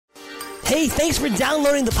Hey, thanks for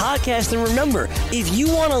downloading the podcast. And remember, if you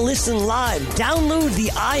want to listen live, download the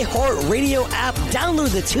iHeartRadio app,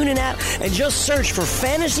 download the TuneIn app, and just search for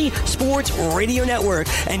Fantasy Sports Radio Network,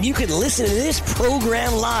 and you can listen to this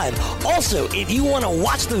program live. Also, if you want to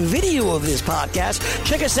watch the video of this podcast,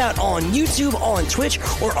 check us out on YouTube, on Twitch,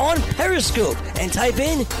 or on Periscope, and type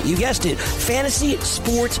in, you guessed it, Fantasy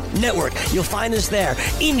Sports Network. You'll find us there.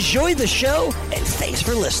 Enjoy the show, and thanks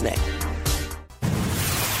for listening.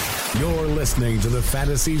 You're listening to the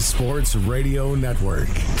Fantasy Sports Radio Network.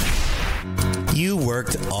 You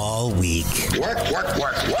worked all week. Work.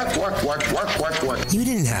 You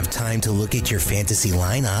didn't have time to look at your fantasy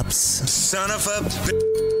lineups. Son of a...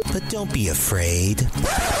 But don't be afraid.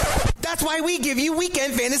 That's why we give you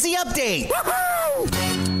Weekend Fantasy Update.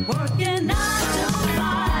 Woohoo! Working 9 to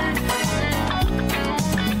 5.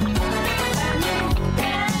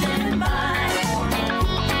 Getting by.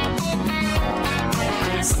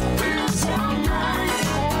 This is your night.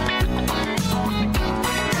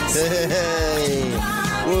 Hey,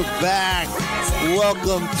 we're back.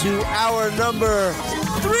 Welcome to hour number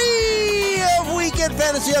 3 of Weekend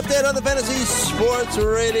Fantasy Update on the Fantasy Sports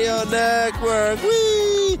Radio Network.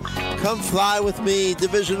 Whee! Come fly with me.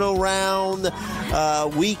 Divisional round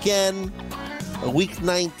weekend. Week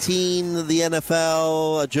 19 of the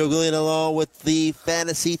NFL. Joe Galena along with the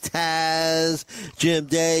Fantasy Taz. Jim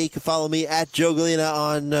Day. You can follow me at Joe Galena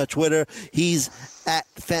on Twitter. He's at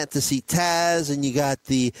Fantasy Taz. And you got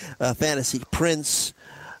the Fantasy Prince,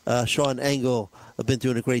 Sean Engel. I've been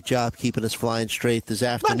doing a great job keeping us flying straight this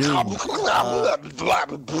afternoon.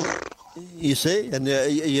 You see, and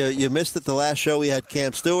you missed it. The last show we had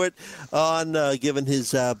Cam Stewart on giving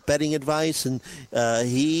his betting advice, and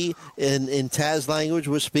he, in Taz language,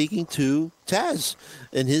 was speaking to Taz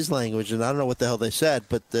in his language, and I don't know what the hell they said,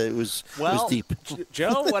 but it was deep.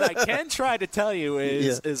 Joe, what I can try to tell you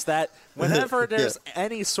is that whenever there's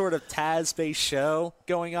any sort of Taz-based show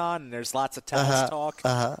going on, and there's lots of Taz talk,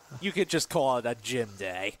 you could just call it a Jim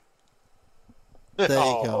Day. There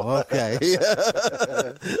you go. Okay.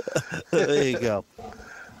 There you go.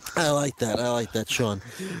 I like that, Sean.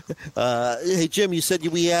 Hey, Jim, you said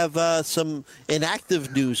we have some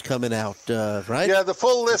inactive news coming out, right? Yeah, the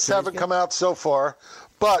full lists haven't come out so far,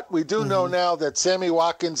 but we do know now that Sammy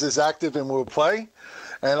Watkins is active and will play,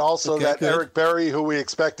 and also that good. Eric Berry, who we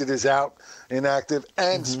expected, is out, inactive,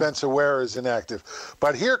 and Spencer Ware is inactive.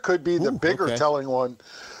 But here could be the bigger telling one.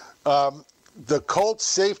 The Colts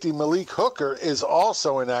safety Malik Hooker is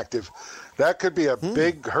also inactive. That could be a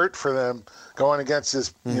big hurt for them going against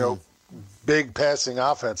this, big passing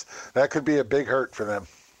offense. That could be a big hurt for them.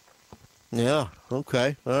 Yeah.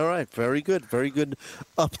 Okay. All right. Very good. Very good.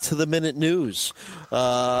 Up to the minute news.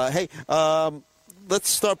 Hey. Let's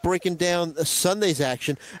start breaking down Sunday's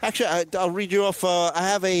action. Actually, I'll read you off. I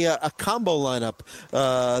have a combo lineup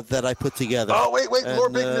that I put together. Oh, wait. More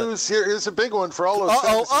big news. Here's a big one for all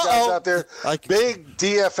those guys out there. Big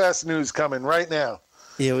DFS news coming right now.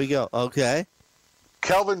 Here we go. Okay.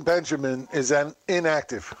 Kelvin Benjamin is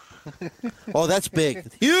inactive. Oh, that's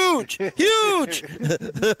big. Huge. And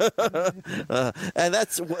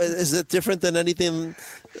is it different than anything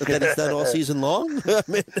that he's done all season long? I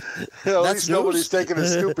mean, at least nobody's taking a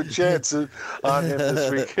stupid chance on him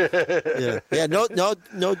this week. Yeah.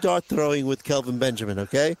 No dart throwing with Kelvin Benjamin,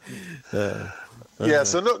 okay? So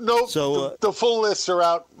the full lists are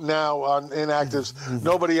out now on inactives.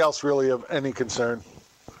 Nobody else really of any concern.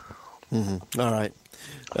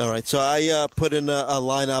 All right, so I put in a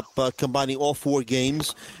lineup combining all 4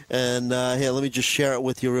 games, and here, let me just share it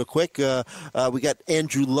with you real quick. We got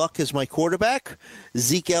Andrew Luck as my quarterback,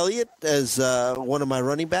 Zeke Elliott as one of my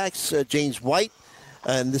running backs, James White,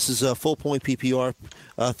 and this is a full-point PPR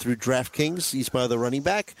through DraftKings. He's my other running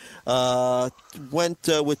back. Went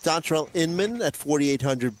with Dontrell Inman at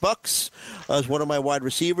 $4,800 as one of my wide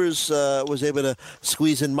receivers. Was able to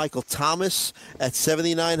squeeze in Michael Thomas at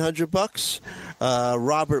 $7,900.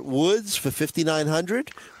 Robert Woods for $5,900.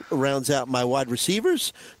 Rounds out my wide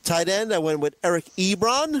receivers. Tight end, I went with Eric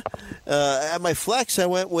Ebron. At my flex, I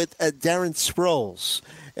went with Darren Sproles.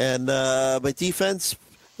 And my defense,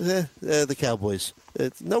 the Cowboys.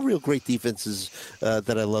 No real great defenses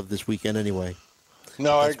that I love this weekend anyway.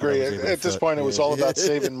 No, I agree. At this point, it was all about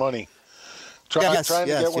saving money. Trying to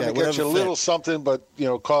get one to get you a little something, but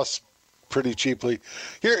costs pretty cheaply.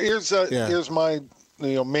 Here's my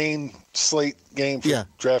main slate game for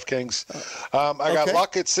DraftKings. I got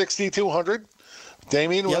Luck at 6,200,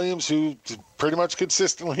 Damian Williams, who pretty much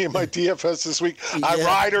consistently in my DFS this week. I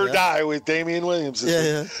ride or die with Damian Williams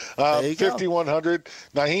this week. 5,100.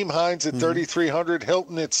 Nyheim Hines at 3,300.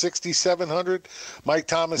 Hilton at 6,700. Mike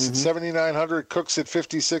Thomas at 7,900. Cooks at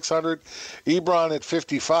 5,600. Ebron at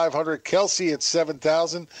 5,500. Kelsey at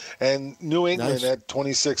 7,000. And New England at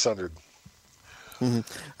 2,600.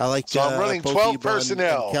 I like. So I'm running 12 Ebron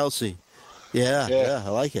personnel. and Kelsey. Yeah, I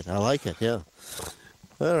like it. Yeah.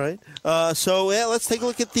 All right. Let's take a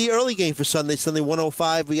look at the early game for Sunday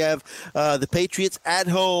 105. We have the Patriots at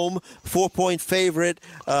home, 4-point favorite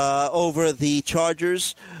over the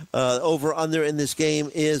Chargers. Over-under in this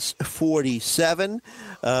game is 47.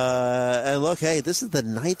 And look, hey, this is the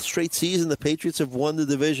 9th straight season the Patriots have won the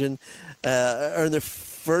division, earned their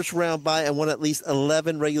first round bye, and won at least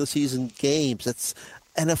 11 regular season games. That's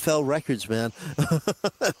NFL records, man.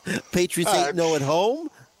 Patriots 8-0 at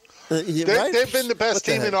home. They've been the best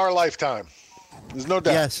team in our lifetime. There's no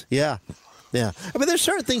doubt. Yes, yeah. I mean, there's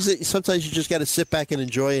certain things that sometimes you just got to sit back and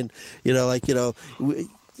enjoy, and I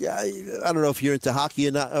don't know if you're into hockey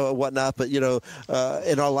or not, or whatnot, but in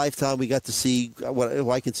our lifetime, we got to see what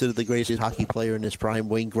I consider the greatest hockey player in his prime,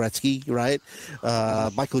 Wayne Gretzky, right?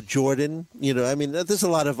 Michael Jordan. I mean, there's a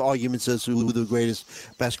lot of arguments as to who the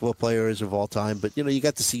greatest basketball player is of all time, but you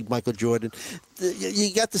got to see Michael Jordan.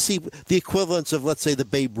 You got to see the equivalents of, let's say, the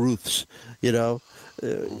Babe Ruths. In our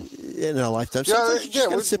lifetime. Sometimes you just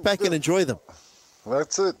got to sit back and enjoy them.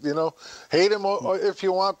 That's it. Hate them if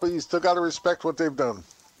you want, but you still got to respect what they've done.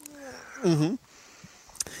 Mm-hmm.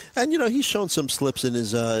 And he's shown some slips in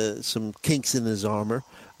his some kinks in his armor.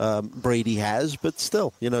 Brady has, but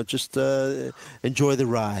still, just enjoy the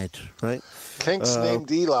ride, right? Kinks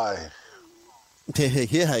named Eli.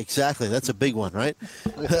 Yeah, exactly. That's a big one, right?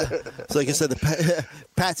 So, like I said, the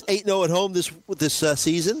Pats 8-0 at home this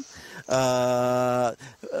season.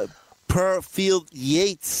 Per Field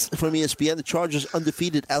Yates from ESPN, the Chargers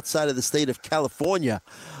undefeated outside of the state of California.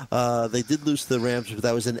 They did lose to the Rams, but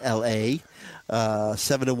that was in L.A.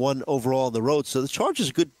 7-1 overall on the road. So the Chargers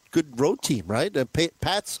are a good road team, right?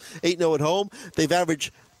 Pats 8-0 at home. They've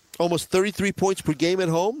averaged almost 33 points per game at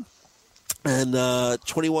home and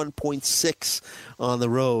 21.6 on the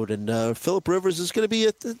road. And Phillip Rivers is going to be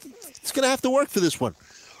it's going to have to work for this one.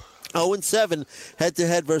 0-7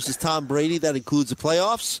 head-to-head versus Tom Brady. That includes the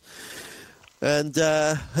playoffs. And,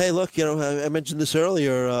 hey, look, I mentioned this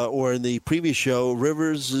earlier or in the previous show,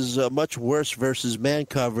 Rivers is much worse versus man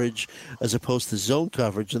coverage as opposed to zone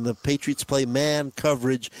coverage. And the Patriots play man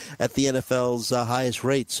coverage at the NFL's highest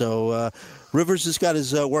rate. So Rivers has got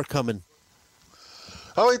his work coming.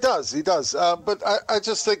 Oh, he does. But I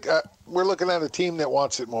just think we're looking at a team that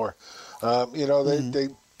wants it more. They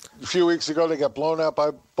a few weeks ago, they got blown out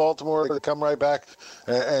by Baltimore. They come right back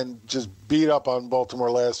and just beat up on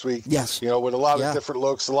Baltimore last week. Yes. With a lot of different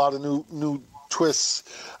looks, a lot of new twists.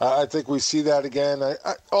 I think we see that again.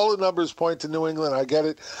 All the numbers point to New England. I get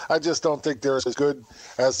it. I just don't think they're as good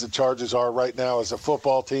as the Chargers are right now as a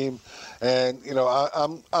football team. And,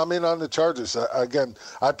 I'm in on the Chargers. Again,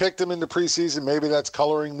 I picked them in the preseason. Maybe that's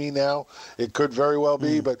coloring me now. It could very well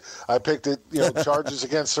be, but I picked it, Chargers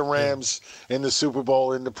against the Rams in the Super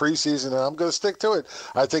Bowl in the preseason, and I'm going to stick to it.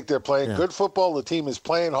 I think they're playing good football. The team is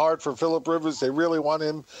playing hard for Phillip Rivers. They really want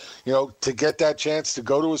him, to get that chance to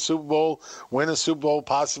go to a Super Bowl, win a Super Bowl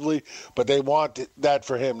possibly, but they want that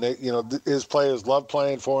for him. They, his players love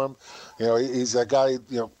playing for him. He's that guy,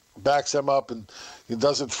 backs them up and he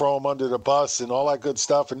doesn't throw them under the bus and all that good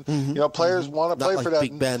stuff. And, players want to play like for that.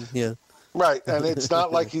 Big Ben, yeah. Right, and it's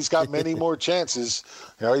not like he's got many more chances.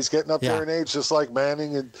 He's getting up there in age just like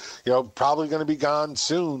Manning and, probably going to be gone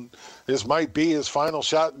soon. This might be his final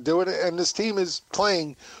shot to do it. And this team is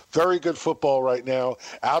playing very good football right now.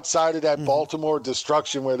 Outside of that Baltimore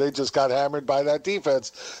destruction where they just got hammered by that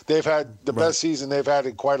defense, they've had the best season they've had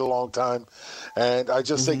in quite a long time. And I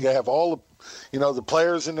just think they have all the the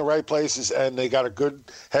players in the right places, and they got a good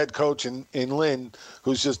head coach in Lynn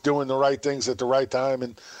who's just doing the right things at the right time,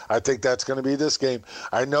 and I think that's going to be this game.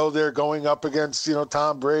 I know they're going up against,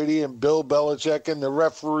 Tom Brady and Bill Belichick and the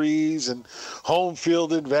referees and home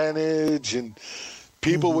field advantage and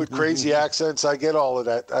people with crazy accents. I get all of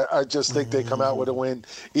that. I just think they come out with a win,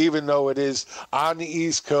 even though it is on the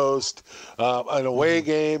East Coast, an away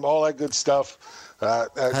game, all that good stuff.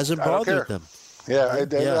 Hasn't bothered them. Yeah,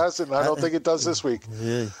 it hasn't. I don't think it does this week.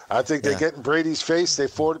 Yeah. I think they get in Brady's face. They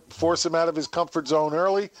force him out of his comfort zone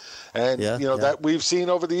early. And, that we've seen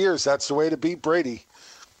over the years. That's the way to beat Brady.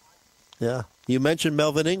 Yeah. You mentioned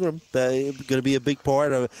Melvin Ingram. Going to be a big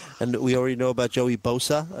part of, and we already know about Joey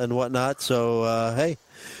Bosa and whatnot. So, hey.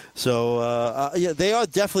 So, they are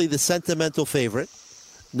definitely the sentimental favorite,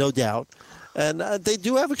 no doubt. And they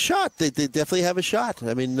do have a shot. They definitely have a shot.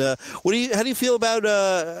 I mean, how do you feel about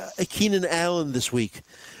Keenan Allen this week?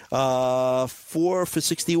 4 for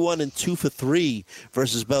 61 and 2 for 3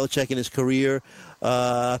 versus Belichick in his career.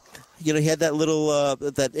 He had that little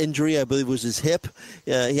that injury, I believe, was his hip.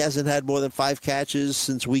 He hasn't had more than 5 catches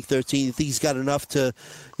since week 13. You think he's got enough to,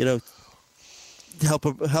 help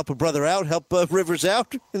a brother out, help Rivers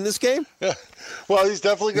out in this game? Yeah. Well, he's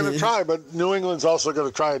definitely going to try, but New England's also going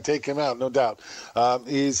to try and take him out, no doubt.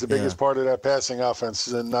 He's the biggest part of that passing offense,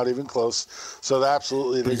 and not even close. So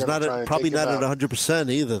absolutely, they're going to try and probably take him not out. at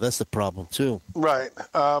 100% either. That's the problem too. Right.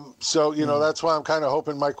 That's why I'm kind of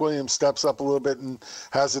hoping Mike Williams steps up a little bit and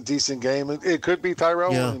has a decent game. It could be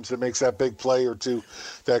Tyrell Williams that makes that big play or two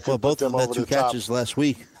that could put them over the top. Both of them had 2 catches last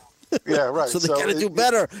week. Yeah, right. So they got to do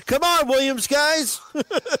better. Come on, Williams, guys.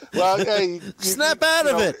 Well, hey, snap out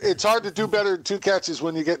of it. It's hard to do better than 2 catches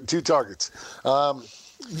when you get 2 targets.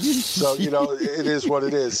 It is what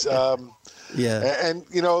it is. And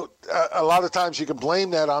a lot of times you can blame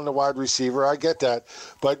that on the wide receiver. I get that.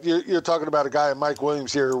 But you're talking about a guy, Mike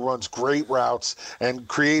Williams here, who runs great routes and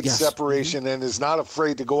creates separation and is not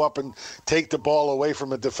afraid to go up and take the ball away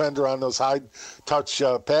from a defender on those high-touch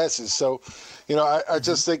passes. So, I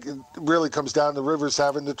just think it really comes down to Rivers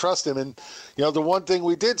having to trust him. And, the one thing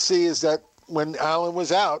we did see is that when Allen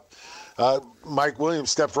was out, Mike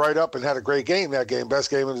Williams stepped right up and had a great game that game, best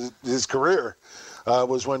game of his career.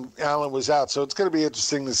 Was when Allen was out. So it's going to be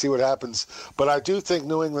interesting to see what happens. But I do think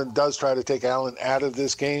New England does try to take Allen out of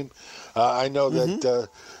this game. I know that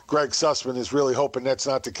Greg Sussman is really hoping that's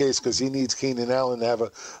not the case because he needs Keenan Allen to have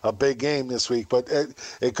a big game this week. But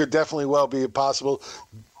it could definitely well be possible.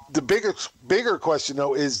 The bigger question,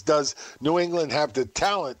 though, is does New England have the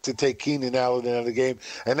talent to take Keenan Allen out of the game?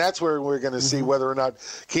 And that's where we're going to see whether or not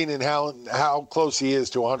Keenan Allen, how close he is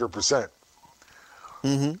to 100%.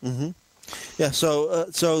 Yeah,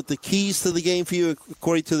 so the keys to the game for you,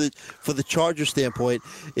 according to for the Chargers standpoint,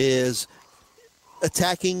 is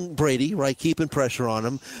attacking Brady, right, keeping pressure on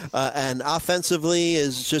him, and offensively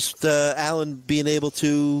is just Allen being able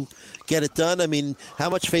to get it done. I mean, how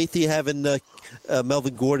much faith do you have in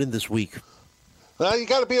Melvin Gordon this week? Well, you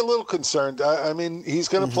got to be a little concerned. I mean, he's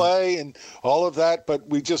going to play and all of that, but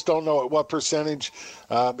we just don't know at what percentage.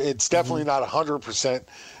 It's definitely not 100%.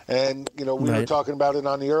 And, we were talking about it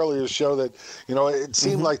on the earlier show that, it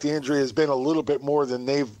seemed like the injury has been a little bit more than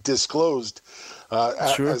they've disclosed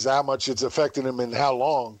as how much it's affected him and how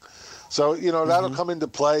long. So, that'll come into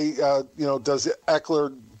play. Does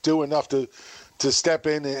Eckler do enough to step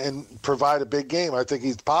in and provide a big game? I think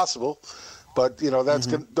he's possible. But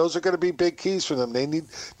those are going to be big keys for them. They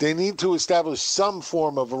need to establish some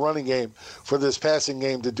form of a running game for this passing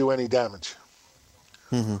game to do any damage.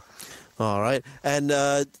 All right. And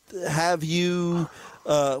have you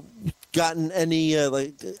gotten any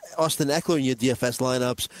like Austin Eckler in your DFS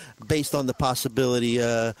lineups based on the possibility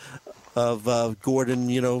of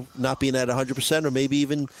Gordon, not being at 100%, or maybe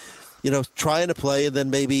even trying to play and then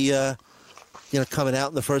maybe coming out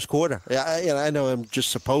in the first quarter? I know I'm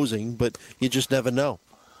just supposing, but you just never know.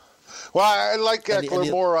 Well, I like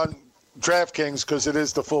Eckler more on DraftKings because it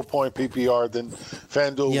is the full point PPR than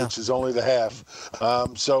FanDuel, which is only the half. I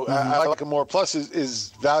like him more. Plus, his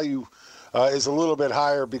value is a little bit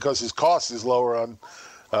higher because his cost is lower on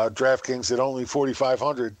DraftKings at only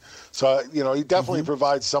 $4,500. So, he definitely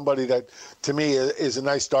provides somebody that, to me, is a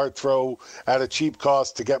nice dart throw at a cheap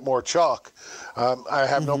cost to get more chalk. I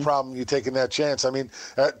have no problem you taking that chance. I mean,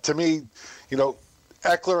 to me,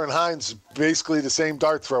 Eckler and Hines, basically the same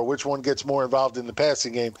dart throw. Which one gets more involved in the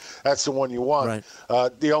passing game? That's the one you want. Right.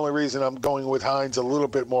 The only reason I'm going with Hines a little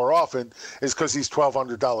bit more often is because he's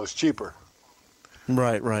 $1,200 cheaper.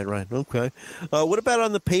 Right. Okay. What about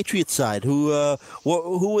on the Patriots side?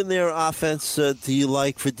 Who in their offense do you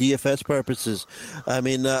like for DFS purposes? I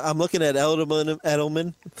mean, I'm looking at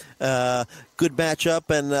Edelman. Good matchup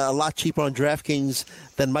and a lot cheaper on DraftKings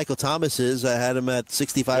than Michael Thomas is. I had him at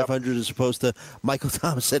 6,500 as opposed to Michael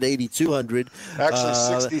Thomas at 8,200. Actually,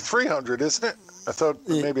 6,300, isn't it? I thought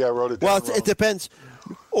maybe I wrote it down wrong. It depends.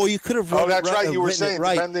 Or you could have. Oh, that's right. You were saying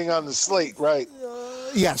depending on the slate, right?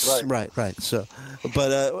 Yes, right. So,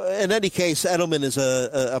 but in any case, Edelman is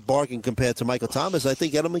a bargain compared to Michael Thomas. I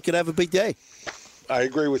think Edelman could have a big day. I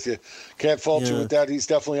agree with you. Can't fault you with that. He's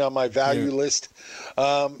definitely on my value list,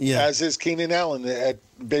 as is Keenan Allen at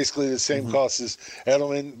basically the same cost as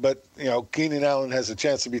Edelman. But, Keenan Allen has a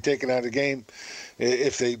chance to be taken out of the game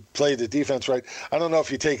if they play the defense right. I don't know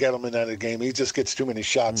if you take Edelman out of the game. He just gets too many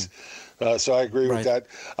shots. So I agree with that.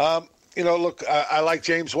 Look, I like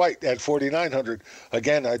James White at 4,900.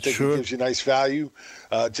 Again, I think he gives you nice value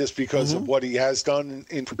just because of what he has done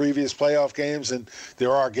in previous playoff games, and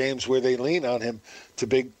there are games where they lean on him to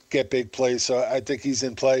get big plays. So I think he's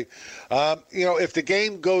in play. If the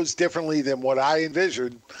game goes differently than what I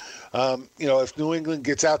envisioned, if New England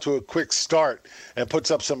gets out to a quick start and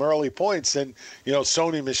puts up some early points, then,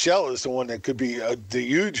 Sony Michel is the one that could be the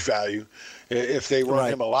huge value if they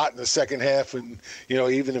run him a lot in the second half. And,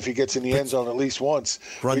 even if he gets in the end zone at least once,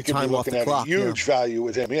 we could be looking at a huge value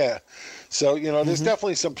with him. Yeah. So, there's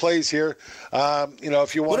definitely some plays here.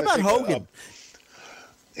 If you want What about Hogan?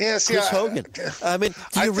 Yes, Chris Hogan. I mean,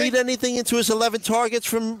 do you read anything into his 11 targets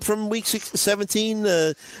from week 17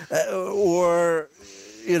 or...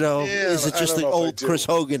 is it just the old Chris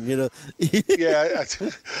Hogan? Yeah,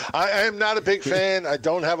 I am not a big fan. I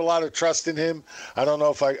don't have a lot of trust in him. I don't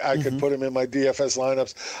know if I could put him in my DFS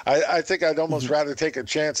lineups. I think I'd almost rather take a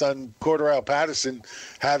chance on Cordarrelle Patterson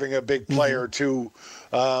having a big play or two,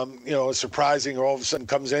 surprising, or all of a sudden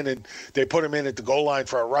comes in and they put him in at the goal line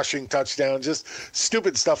for a rushing touchdown. Just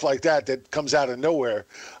stupid stuff like that comes out of nowhere.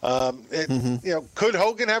 Could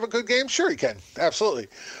Hogan have a good game? Sure, he can. Absolutely.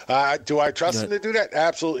 Do I trust him to do that?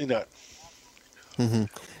 Absolutely not.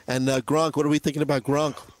 And Gronk, what are we thinking about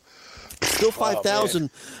Gronk? Still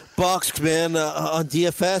 $5,000, man, on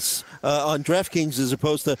DFS, on DraftKings as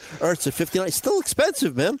opposed to Ertz at $59. Still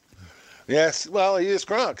expensive, man. Yes, well, he is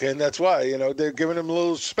Gronk, and that's why, they're giving him a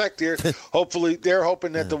little respect here. Hopefully, they're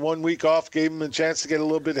hoping that the 1 week off gave him a chance to get a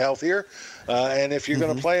little bit healthier. And if you're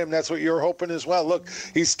going to play him, that's what you're hoping as well. Look,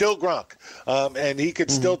 he's still Gronk, and he could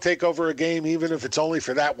still take over a game, even if it's only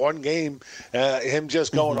for that one game, him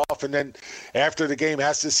just going off, and then after the game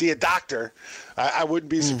has to see a doctor. I wouldn't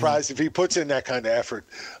be surprised if he puts in that kind of effort.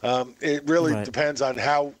 It really depends on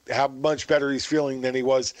how much better he's feeling than he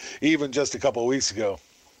was even just a couple of weeks ago.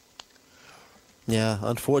 Yeah,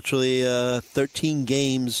 unfortunately, 13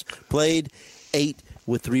 games played, 8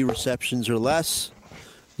 with 3 receptions or less.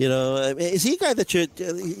 Is he a guy that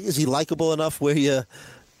is he likable enough where you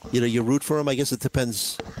root for him? I guess it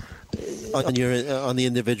depends on the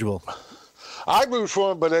individual. I root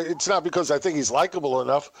for him, but it's not because I think he's likable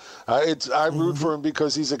enough. I root for him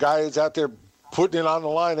because he's a guy that's out there putting it on the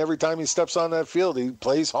line every time he steps on that field. He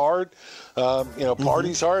plays hard,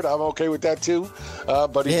 parties hard. I'm okay with that too.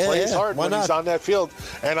 But he plays hard when he's on that field.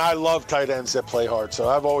 And I love tight ends that play hard. So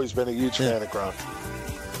I've always been a huge fan of Gronk.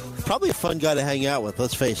 Probably a fun guy to hang out with,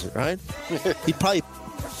 let's face it, right? He'd probably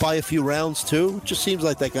buy a few rounds too. Just seems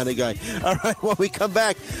like that kind of guy. All right, when we come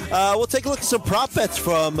back, we'll take a look at some prop bets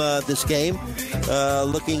from this game,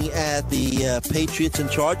 looking at the Patriots and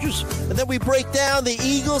Chargers. And then we break down the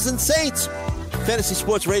Eagles and Saints. Fantasy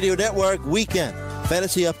Sports Radio Network Weekend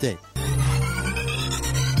Fantasy Update.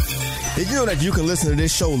 Did you know that you can listen to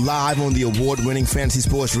this show live on the award-winning Fantasy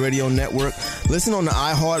Sports Radio Network? Listen on the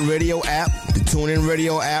iHeartRadio app, the TuneIn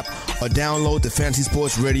Radio app, or download the Fantasy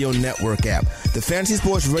Sports Radio Network app. The Fantasy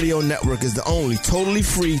Sports Radio Network is the only totally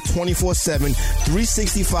free 24/7,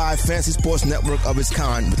 365 Fantasy Sports Network of its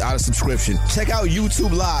kind without a subscription. Check out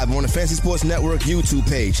YouTube Live on the Fantasy Sports Network YouTube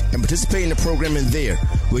page and participate in the programming there,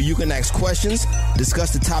 where you can ask questions,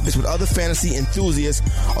 discuss the topics with other fantasy enthusiasts,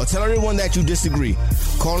 or tell everyone that you disagree.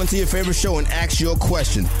 Call into your favorite show and ask your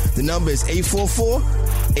question. The number is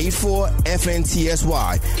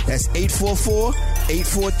 844-84-FNTSY. That's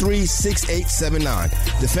 844-843-6879.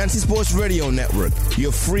 The Fantasy Sports Radio Network,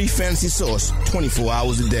 your free fantasy source 24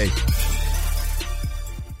 hours a day.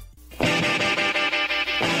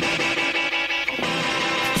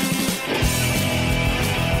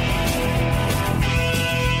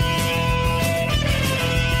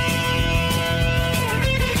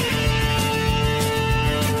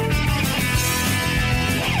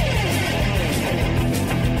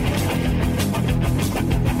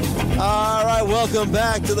 Welcome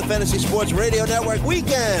back to the Fantasy Sports Radio Network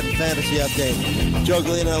Weekend Fantasy Update. Joe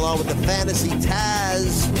Galena along with the Fantasy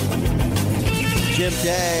Taz, Jim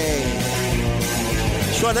Day.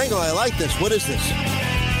 Sean Engel, I like this. What is this?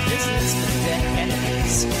 This is the Dead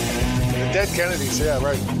Kennedys. The Dead Kennedys, yeah,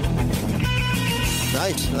 right.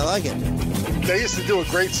 Nice. I like it. They used to do a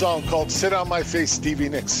great song called Sit on My Face, Stevie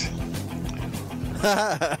Nicks.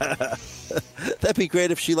 That'd be great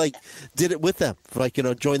if she did it with them,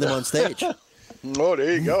 join them on stage. Oh,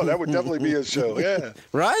 there you go. That would definitely be a show. Yeah,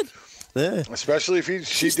 right. Yeah, especially if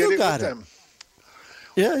she did it with them.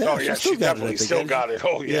 Yeah, yeah. Oh, yeah. She definitely still got it.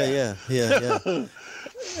 Oh, yeah. Yeah.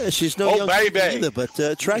 She's no young baby either, but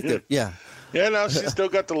attractive. Yeah. Yeah, no, she's still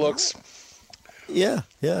got the looks. Yeah.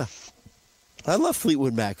 I love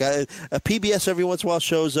Fleetwood Mac. PBS every once in a while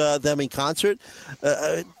shows them in concert.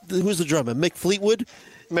 Who's the drummer? Mick Fleetwood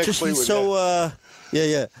Mick Just Fleetwood. he's so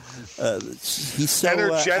he's so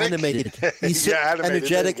Energetic? animated. He's so Yeah, animated.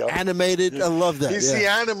 energetic, There you go. animated. I love that. He's the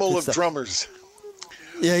animal of Good stuff. drummers.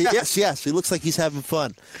 Yeah, yes. He looks like he's having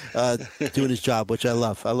fun doing his job, which I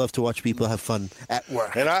love. I love to watch people have fun at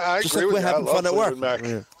work. And I Just agree like with we're you. having I love fun at work. Fleetwood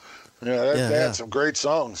Mac. They had some great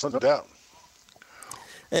songs, no doubt.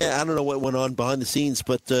 Yeah, I don't know what went on behind the scenes,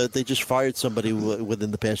 but they just fired somebody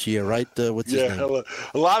within the past year, right? What's his name?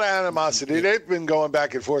 A lot of animosity. They've been going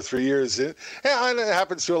back and forth for years. It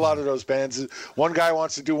happens to a lot of those bands. One guy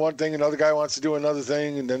wants to do one thing, another guy wants to do another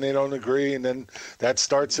thing, and then they don't agree, and then that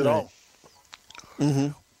starts it all.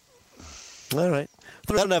 Mm-hmm. All right.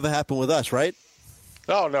 That'll never happen with us, right?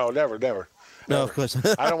 Oh, no, never. No, of course.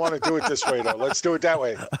 I don't want to do it this way, though. Let's do it that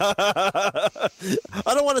way. I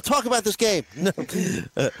don't want to talk about this game. No.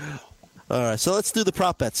 All right, so let's do the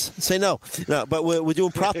prop bets. Say no. But we're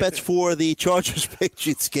doing prop bets for the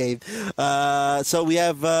Chargers-Patriots game. So we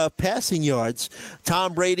have passing yards.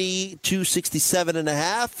 Tom Brady,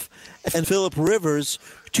 267.5, and Phillip Rivers,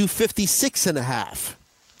 256.5.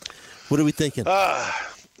 What are we thinking?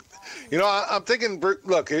 I'm thinking,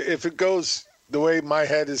 look, if it goes the way my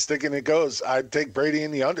head is thinking it goes, I'd take Brady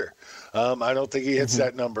in the under. I don't think he hits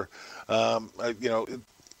that number.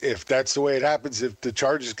 If that's the way it happens, if the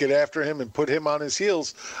Chargers get after him and put him on his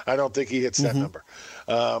heels, I don't think he hits that number.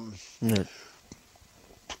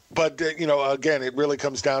 But, again, it really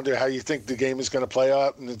comes down to how you think the game is going to play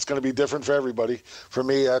out, and it's going to be different for everybody. For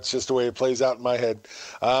me, that's just the way it plays out in my head.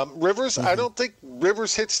 Rivers, I don't think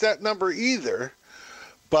Rivers hits that number either.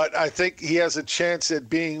 But I think he has a chance at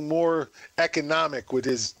being more economic with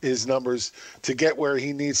his numbers to get where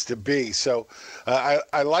he needs to be. So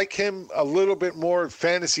I like him a little bit more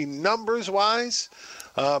fantasy numbers-wise,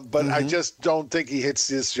 but I just don't think he hits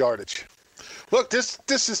this yardage. Look, this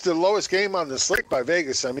is the lowest game on the slate by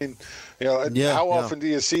Vegas. I mean, how often do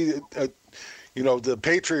you see the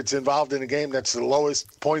Patriots involved in a game that's the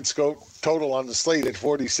lowest points total on the slate at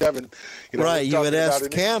 47. Right, you had asked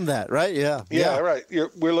Cam that, right? Yeah. Yeah, right.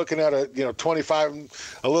 We're looking at a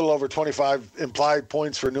 25, a little over 25 implied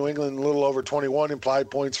points for New England, a little over 21 implied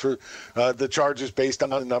points for the Chargers based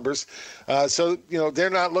on the numbers. So they're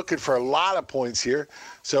not looking for a lot of points here.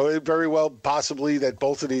 So it very well possibly that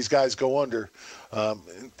both of these guys go under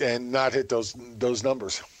and not hit those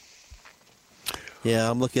numbers.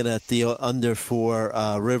 Yeah, I'm looking at the under for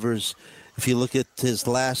Rivers. If you look at his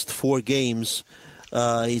last 4 games,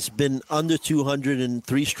 he's been under 200 in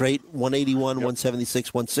 3 straight, 181,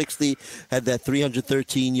 176, 160. Had that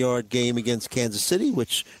 313-yard game against Kansas City,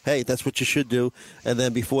 which, hey, that's what you should do. And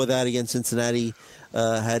then before that against Cincinnati,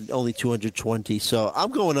 had only 220. So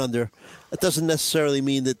I'm going under. It doesn't necessarily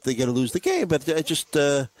mean that they're going to lose the game, but I just,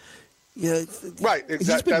 right, exactly.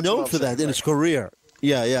 He's been known for that in his career.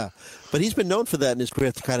 Yeah. But he's been known for that in his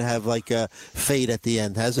career to kind of have like a fade at the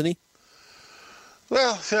end, hasn't he?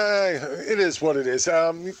 Well, it is what it is.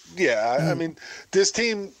 I mean, this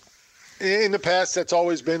team in the past, that's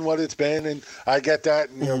always been what it's been, and I get that.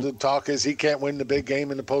 And, the talk is he can't win the big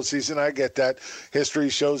game in the postseason. I get that. History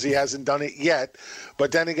shows he hasn't done it yet.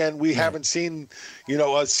 But then again, we haven't seen,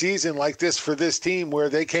 a season like this for this team where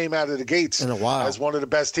they came out of the gates in a while as one of the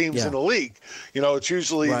best teams in the league. It's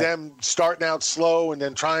usually them starting out slow and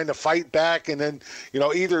then trying to fight back, and then,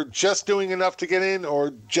 either just doing enough to get in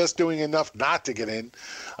or just doing enough not to get in.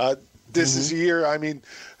 This is a year, I mean,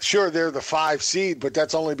 sure, they're the 5 seed, but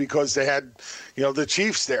that's only because they had, the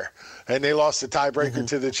Chiefs there. And they lost the tiebreaker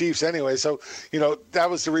to the Chiefs anyway. So, that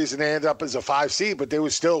was the reason they ended up as a 5 seed, but they were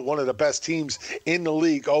still one of the best teams in the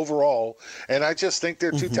league overall. And I just think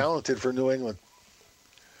they're too talented for New England.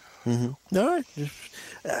 All right.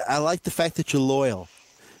 I like the fact that you're loyal.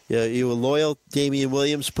 Yeah, you were loyal, Damian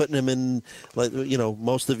Williams, putting him in,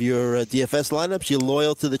 most of your DFS lineups. You're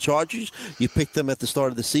loyal to the Chargers. You picked them at the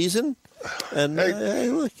start of the season. And hey,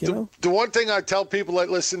 look, the one thing I tell people that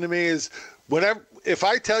listen to me is if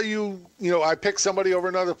I tell you, I pick somebody over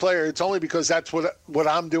another player, it's only because that's what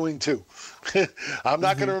I'm doing too. I'm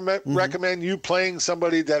not going to recommend you playing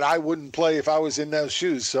somebody that I wouldn't play if I was in those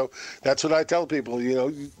shoes. So that's what I tell people.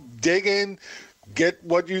 Dig in. Get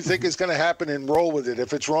what you think is going to happen and roll with it.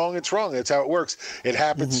 If it's wrong, it's wrong. That's how it works. It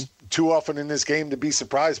happens too often in this game to be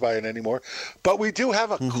surprised by it anymore. But we do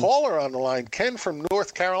have a caller on the line, Ken from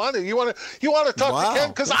North Carolina. You want to talk to Ken?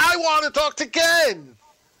 Because I want to talk to Ken.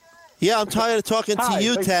 Yeah, I'm tired of talking to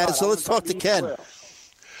you, Tad, so let's talk to Ken.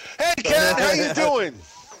 Hey, Ken, how you doing?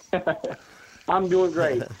 I'm doing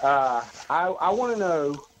great. I want to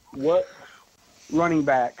know what running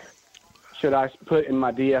back should I put in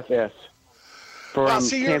my DFS?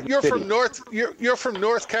 See, you're from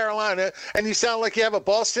North Carolina, and you sound like you have a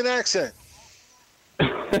Boston accent.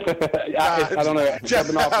 I don't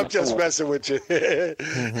know. I'm just messing with you.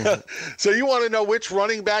 So you want to know which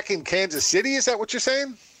running back in Kansas City? Is that what you're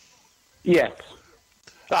saying? Yes.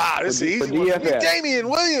 This is easy one. Damian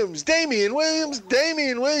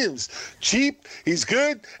Williams. Cheap. He's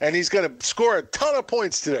good, and he's going to score a ton of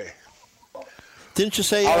points today. Didn't you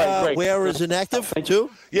say Ware is inactive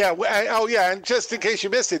too? Yeah. And just in case you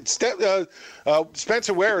missed it,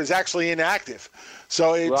 Spencer Ware is actually inactive.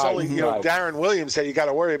 So it's only Darren Williams that you got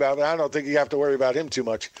to worry about. But I don't think you have to worry about him too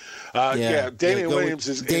much. Damian Williams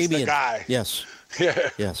is the guy. Yes. Yeah.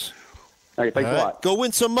 Yes. Thanks a lot. Go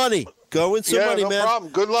win some money. Money, no man. No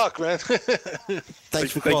problem. Good luck, man.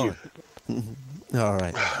 Thanks for calling. All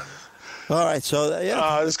right. All right, so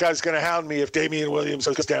this guy's going to hound me if Damian Williams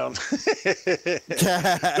goes down.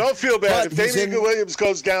 Don't feel bad. If Damian Williams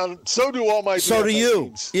goes down, so do all my So do you.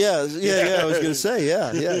 Teams. Yeah, I was going to say,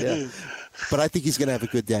 yeah. But I think he's going to have a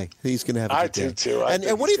good day. He's going to have a good day. I do, too.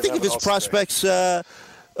 And what do you think of his prospects for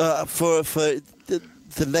the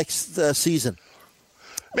next season?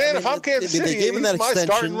 Man, if I'm Kansas City, he's my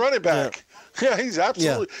starting running back. Yeah, he's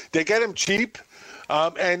absolutely. Yeah. They get him cheap.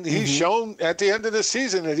 And he's shown at the end of the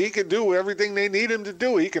season that he can do everything they need him to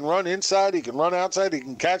do. He can run inside. He can run outside. He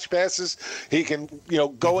can catch passes. He can,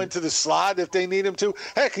 go into the slot if they need him to.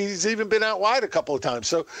 Heck, he's even been out wide a couple of times.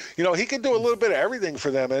 So, he can do a little bit of everything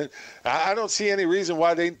for them. And I don't see any reason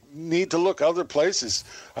why they need to look other places.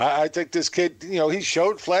 I think this kid, he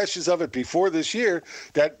showed flashes of it before this year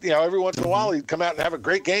that, every once in a while he'd come out and have a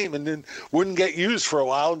great game and then wouldn't get used for a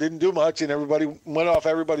while and didn't do much and everybody went off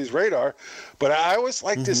everybody's radar. But I always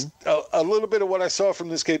liked this a little bit of what I saw from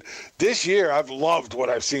this kid. This year, I've loved what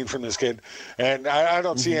I've seen from this kid. And I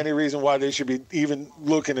don't see any reason why they should be even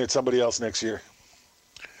looking at somebody else next year.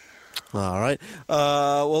 All right.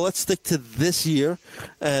 Well, let's stick to this year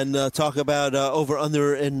and talk about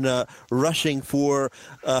over-under in rushing for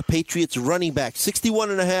Patriots running back.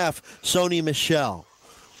 61.5, Sony Michel.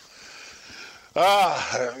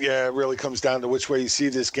 Yeah, it really comes down to which way you see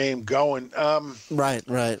this game going.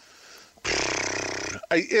 Right.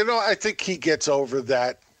 I think he gets over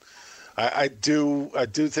that. I do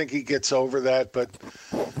think he gets over that, but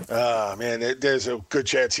man, there's a good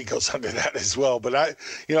chance he goes under that as well. But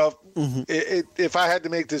if I had to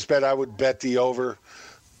make this bet, I would bet the over,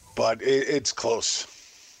 but it's close.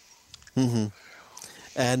 And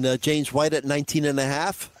James White at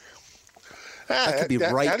 19.5. That could be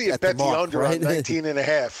right. How do you at bet the mark, under right? on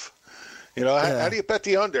 19.5? How do you bet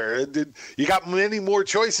the under? You got many more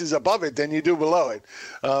choices above it than you do below it.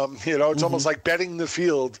 It's almost like betting the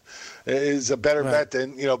field is a better bet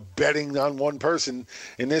than, betting on one person.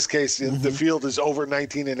 In this case, the field is over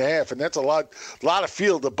 19.5, and that's a lot of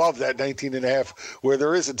field above that 19.5 where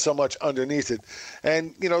there isn't so much underneath it.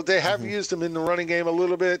 And, they have used him in the running game a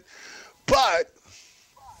little bit, but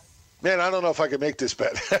man, I don't know if I can make this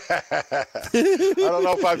bet. I don't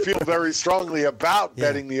know if I feel very strongly about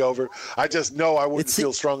betting the over. I just know I wouldn't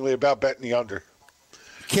feel strongly about betting the under.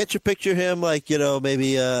 Can't you picture him like,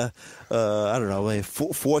 maybe, I don't know, maybe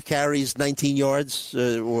 4 carries, 19 yards?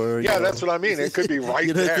 That's what I mean. It could be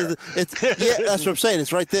right there. That's what I'm saying.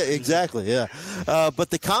 It's right there. Exactly, yeah. But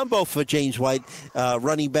the combo for James White,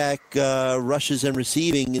 running back, rushes, and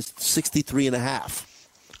receiving is 63.5.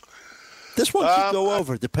 This one could go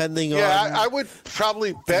over, depending on. Yeah, I would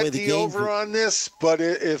probably bet the over on this, but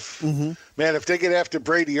if they get after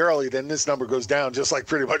Brady early, then this number goes down, just like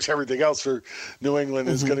pretty much everything else for New England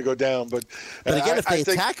is going to go down. But again, if they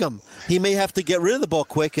attack him, he may have to get rid of the ball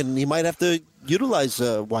quick, and he might have to utilize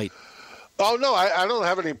White. Oh no, I don't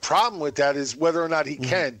have any problem with that. Is whether or not he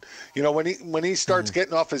can. When he starts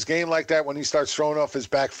getting off his game like that, when he starts throwing off his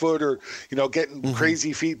back foot or getting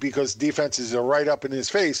crazy feet because defenses are right up in his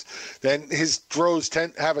face, then his throws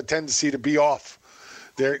have a tendency to be off.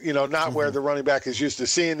 They're not where the running back is used to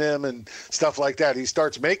seeing them and stuff like that. He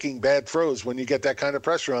starts making bad throws when you get that kind of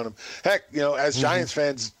pressure on him. Heck, as Giants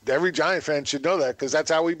fans, every Giant fan should know that because that's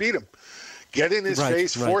how we beat him. Get in his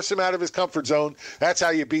face, force him out of his comfort zone. That's how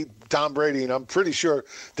you beat Tom Brady, and I'm pretty sure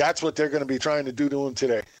that's what they're going to be trying to do to him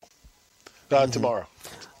today. Tomorrow.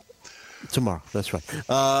 Tomorrow, that's right.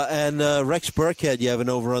 And Rex Burkhead, you have an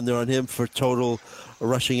over-under on him for total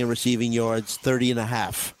rushing and receiving yards,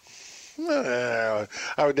 30.5. I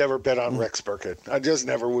would never bet on Rex Burkhead. I just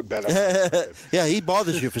never would bet on him. Yeah, he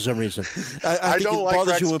bothers you for some reason. I think don't it like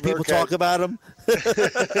bothers Rex you when people Burkhead. talk about him.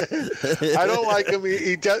 I don't like him.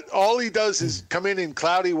 All he does is come in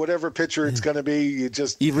cloudy, whatever pitcher it's going to be.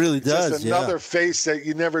 He really does. Just another face that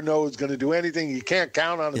you never know is going to do anything. You can't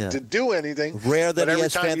count on him to do anything. Rare that he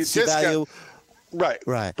has fantasy value. Right.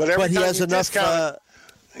 But every he time has you enough. discount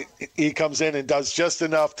he comes in and does just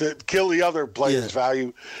enough to kill the other player's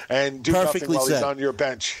value and do Perfectly nothing while said. he's on your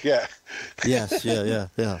bench. Yeah. Yes, yeah.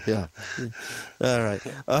 All right.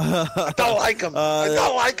 I don't like him. I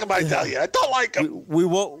don't like him, I tell you. I don't like him. We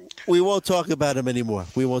won't talk about him anymore.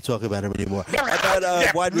 About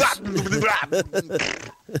wide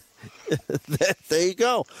there you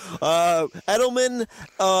go. Edelman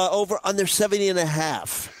over under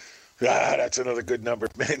 70.5. That's another good number,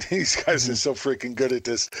 man. These guys are so freaking good at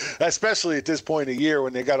this, especially at this point of year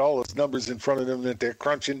when they got all those numbers in front of them that they're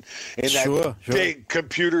crunching in that big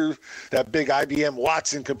computer, that big IBM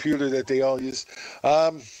Watson computer that they all use.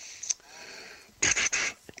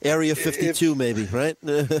 Area 52, maybe, right?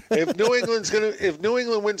 If New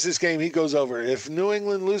England wins this game, he goes over. If New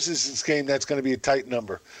England loses this game, that's going to be a tight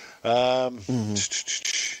number. Man,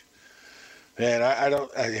 I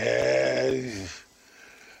don't.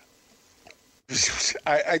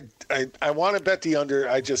 I want to bet the under.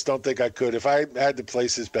 I just don't think I could. If I had to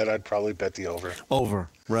place this bet, I'd probably bet the over. Over,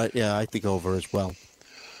 right? Yeah, I think over as well.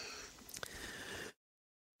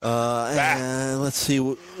 And let's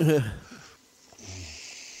see.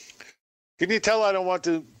 Can you tell I don't want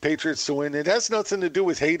the Patriots to win? It has nothing to do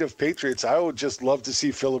with hate of Patriots. I would just love to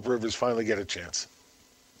see Phillip Rivers finally get a chance.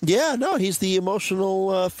 Yeah, no, he's the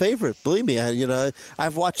emotional favorite. Believe me,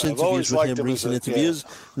 I've watched interviews with him, recent interviews.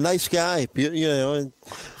 Yeah. Nice guy, and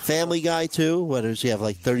family guy too. What does he have,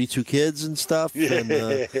 like 32 kids and stuff? Yeah. And,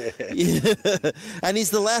 and he's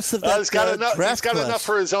the last of that he's got enough. draft He's got class. enough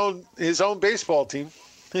for his own baseball team.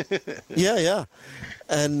 Yeah.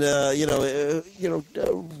 And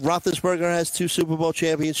Roethlisberger has 2 Super Bowl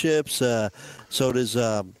championships. So does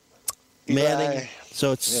Manning. Eli.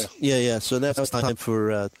 So it's yeah. So that's time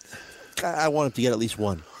for. I want him to get at least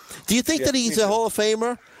one. Do you think that he's a Hall of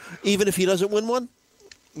Famer, even if he doesn't win one?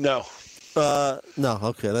 No. No.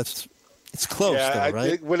 Okay, it's close, though,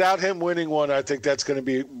 right? Without him winning one, I think that's going to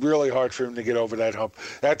be really hard for him to get over that hump.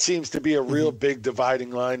 That seems to be a real big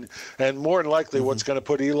dividing line, and more than likely, what's going to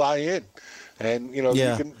put Eli in. And,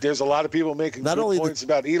 there's a lot of people making good points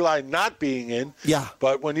about Eli not being in. Yeah.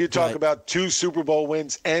 But when you talk about 2 Super Bowl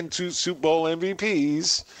wins and 2 Super Bowl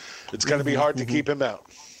MVPs, it's going to be hard to keep him out.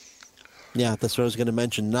 Yeah, that's what I was going to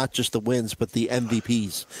mention. Not just the wins, but the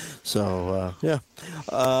MVPs. So,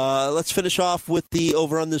 let's finish off with the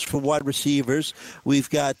over-unders for wide receivers.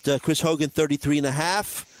 We've got Chris Hogan,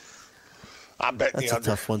 33.5. I'm betting the under. That's a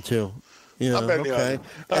tough one, too. Yeah, I'm betting the under.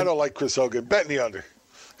 I don't like Chris Hogan. Betting the under.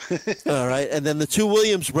 All right, and then the 2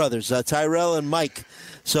 Williams brothers, Tyrell and Mike.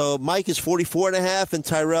 So Mike is 44.5 and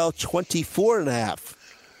Tyrell 24.5.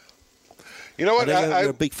 You know what? I'm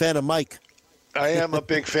a big fan of Mike. I am a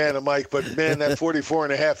big fan of Mike, but man, that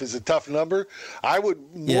 44.5 is a tough number. I would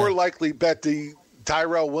more likely bet the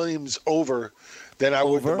Tyrell Williams over than I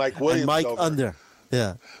would the Mike Williams and Mike over. under.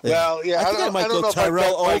 Yeah. Well, yeah, I don't know if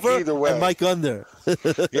Tyrell I bet Mike over either way. and Mike under.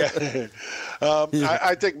 Yeah.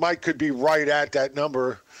 I think Mike could be right at that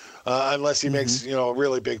number. Unless he makes a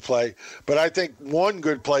really big play. But I think one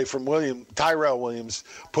good play from Tyrell Williams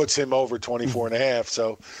puts him over 24.5.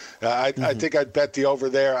 So I think I'd bet the over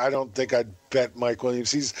there. I don't think I'd bet Mike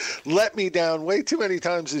Williams. He's let me down way too many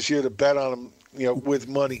times this year to bet on him, with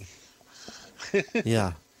money.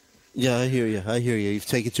 Yeah. Yeah, I hear you. You've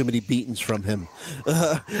taken too many beatings from him.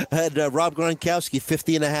 And Rob Gronkowski,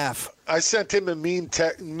 50.5. I sent him a mean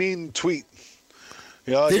tweet.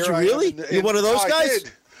 Did you really? You're one of those guys?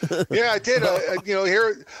 Yeah, I did.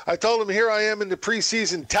 I told him, here I am in the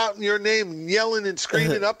preseason touting your name and yelling and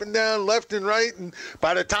screaming up and down, left and right. And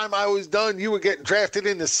by the time I was done, you were getting drafted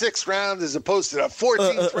in the 6th round as opposed to the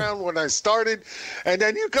 14th round when I started. And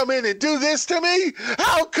then you come in and do this to me?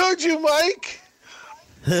 How could you, Mike?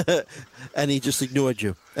 And he just ignored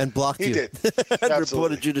you and blocked you. He did. And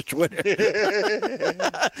reported you to Twitter.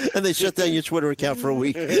 And they shut down your Twitter account for a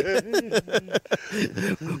week. Who's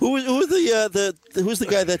the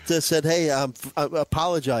guy that said, "Hey, I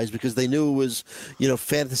apologize," because they knew it was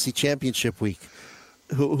fantasy championship week?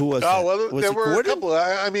 Who was that? Oh, well, was there it were Gordon? a couple.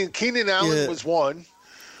 I mean, Keenan Allen was one.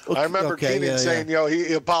 I remember Keenan saying,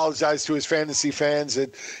 he apologized to his fantasy fans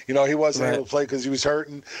that, he wasn't able to play because he was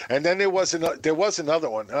hurting. And then there was another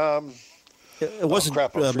one. It wasn't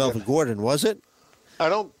Melvin Gordon, was it? I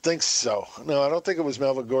don't think so. No, I don't think it was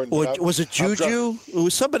Melvin Gordon. Or was it Juju? It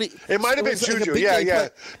was somebody. It might have been Juju. Yeah.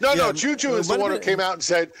 No, Juju is the one who came out and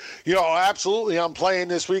said, absolutely, I'm playing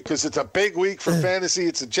this week because it's a big week for fantasy.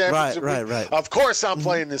 It's a championship week. Right. Of course I'm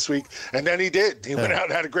playing this week. And then he did. He went out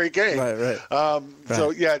and had a great game. Right. So,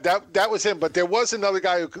 yeah, that was him. But there was another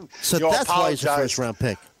guy who So that's apologized. why he's a first-round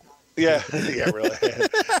pick. Yeah, really.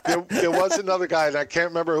 There was another guy, and I can't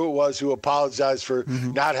remember who it was, who apologized for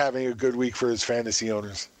not having a good week for his fantasy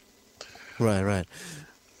owners. Right.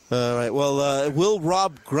 All right. Well, will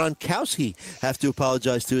Rob Gronkowski have to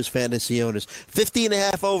apologize to his fantasy owners?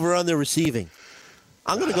 50.5 over on the receiving.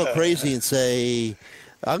 I'm going to go crazy and say,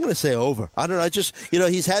 I'm going to say over. I don't know. I just,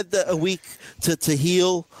 he's had a week to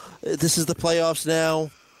heal. This is the playoffs now.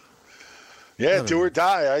 Yeah, do or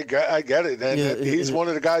die. I get it. And he's one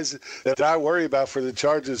of the guys that I worry about for the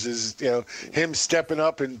Chargers is, him stepping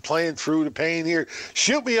up and playing through the pain here.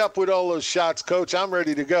 Shoot me up with all those shots, Coach. I'm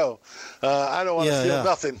ready to go. I don't want to feel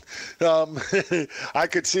nothing. I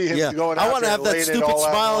could see him going out I want to have that stupid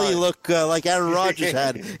smiley look like Aaron Rodgers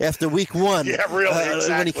had after week 1. Yeah, really,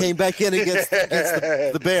 exactly. When he came back in against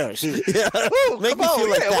the Bears. Yeah. Ooh, Make me on, feel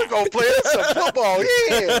like that. We're going to play some football.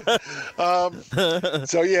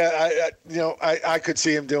 So, I could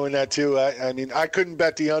see him doing that too. I mean, I couldn't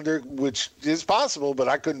bet the under, which is possible, but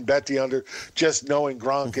I couldn't bet the under just knowing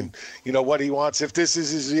Gronk and, what he wants. If this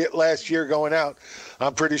is his last year going out,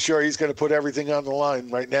 I'm pretty sure he's going to put everything on the line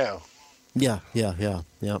right now. Yeah.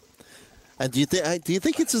 And do you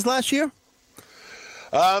think it's his last year?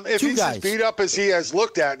 If he's as beat up as he has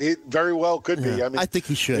looked at, it very well could be. I mean, I think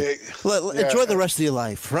he should. Enjoy the rest of your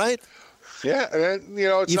life, right? Yeah, and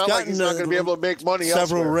it's not like he's not going to be able to make money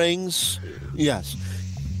several elsewhere. rings. Yes.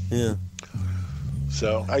 Yeah.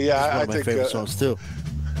 So, I one of my think favorite songs too.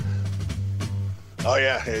 Oh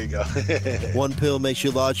yeah, there you go. One pill makes you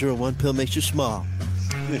larger, and one pill makes you small.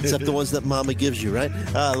 Except the ones that Mama gives you, right?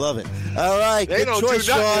 I love it. All right, they good don't choice,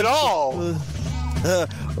 do nothing Sean. at all.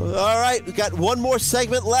 All right, we got one more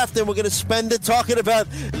segment left, and we're going to spend it talking about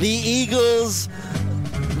the Eagles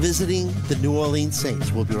visiting the New Orleans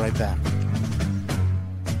Saints. We'll be right back.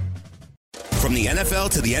 From the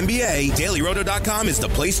NFL to the NBA, DailyRoto.com is the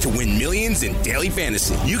place to win millions in daily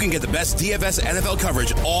fantasy. You can get the best DFS NFL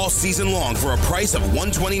coverage all season long for a price of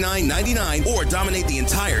 $129.99 or dominate the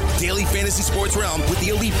entire daily fantasy sports realm with the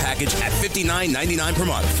Elite Package at $59.99 per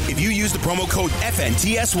month. If you use the promo code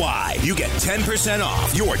FNTSY, you get 10%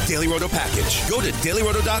 off your Daily Roto package. Go to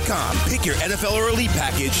DailyRoto.com, pick your NFL or Elite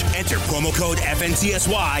Package, enter promo code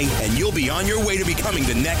FNTSY, and you'll be on your way to becoming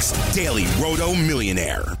the next Daily Roto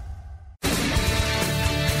millionaire.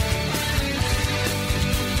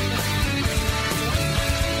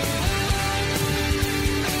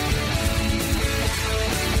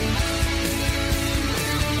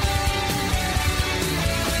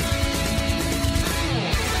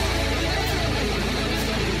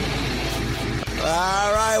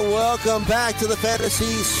 All right, welcome back to the Fantasy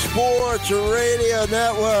Sports Radio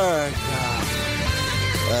Network.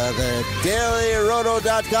 The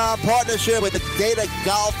DailyRoto.com partnership with the Data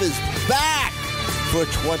Golf is back for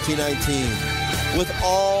 2019 with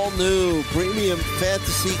all new premium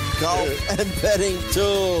fantasy golf and betting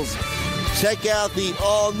tools. Check out the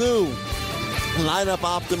all new Lineup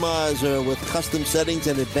Optimizer with custom settings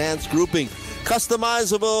and advanced grouping.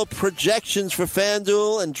 Customizable projections for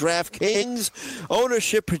FanDuel and DraftKings,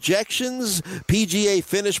 ownership projections, PGA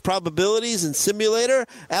finish probabilities and simulator,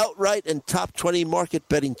 outright and top 20 market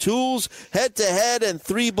betting tools, head-to-head and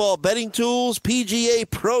 3-ball betting tools, PGA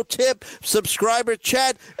Pro Tip, subscriber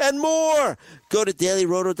chat, and more. Go to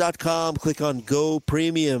DailyRoto.com, click on Go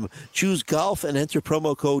Premium, choose Golf, and enter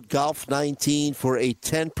promo code GOLF19 for a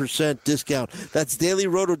 10% discount. That's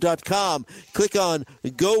DailyRoto.com. Click on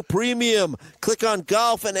Go Premium, click on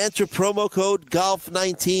Golf, and enter promo code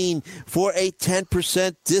GOLF19 for a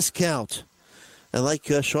 10% discount. And like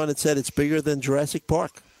Sean had said, it's bigger than Jurassic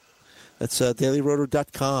Park. That's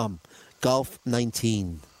DailyRoto.com.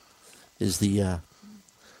 GOLF19 is the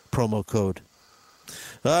promo code.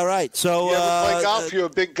 All right, so you ever play golf? You a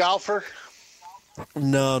big golfer?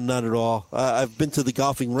 No, not at all. I've been to the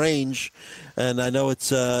golfing range, and I know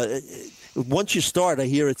it's once you start, I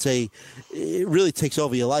hear it really takes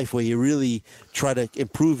over your life, where you really try to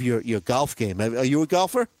improve your golf game. Are you a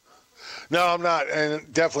golfer? No, I'm not,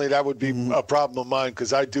 and definitely that would be a problem of mine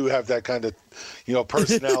because I do have that kind of,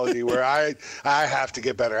 personality where I have to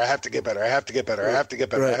get better. I have to get better. I have to get better. I have to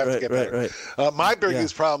get better. I have to get better. Right. My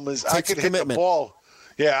biggest problem is I could hit the ball.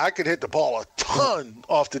 Yeah, I could hit the ball a ton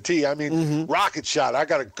off the tee. I mean, rocket shot. I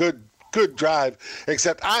got a good drive,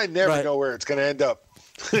 except I never know where it's going to end up.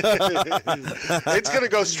 It's going to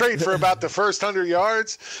go straight for about the first 100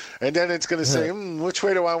 yards, and then it's going to say, which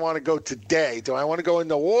way do I want to go today? Do I want to go in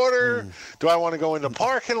the water? Do I want to go in the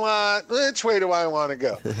parking lot? Which way do I want to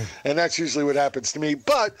go? And that's usually what happens to me.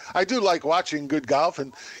 But I do like watching good golf,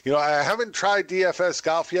 and, I haven't tried DFS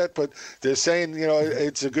golf yet, but they're saying,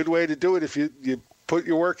 it's a good way to do it if you put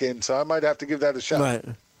your work in, so I might have to give that a shot. Right.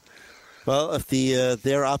 Well, if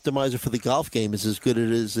their optimizer for the golf game is as good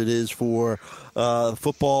as it is for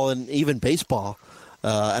football and even baseball,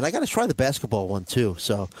 and I got to try the basketball one too.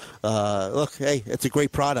 So, look, hey, it's a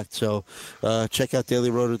great product. So, check out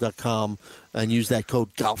DailyRoto.com and use that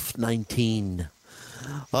code GOLF19.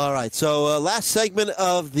 All right, so last segment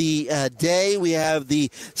of the day, we have the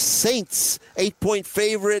Saints 8-point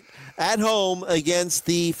favorite at home against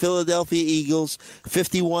the Philadelphia Eagles,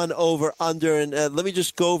 51 over under. And let me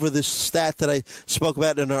just go over this stat that I spoke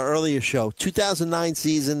about in our earlier show. 2009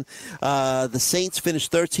 season, the Saints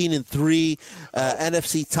finished 13-3,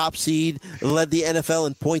 NFC top seed, led the NFL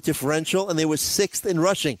in point differential, and they were 6th in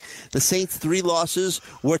rushing. The Saints' 3 losses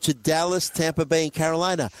were to Dallas, Tampa Bay, and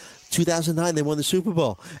Carolina. 2009, they won the Super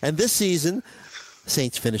Bowl. And this season,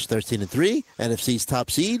 Saints finished 13-3, NFC's top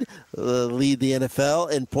seed, lead the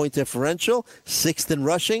NFL in point differential, 6th in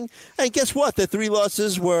rushing. And guess what? Their 3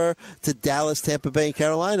 losses were to Dallas, Tampa Bay, and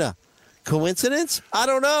Carolina. Coincidence? I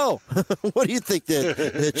don't know. What do you think there,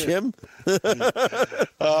 Jim? There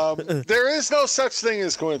is no such thing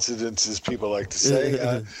as coincidence, as people like to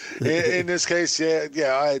say. In this case,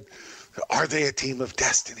 are they a team of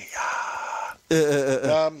destiny?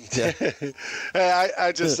 I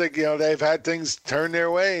just think, they've had things turn their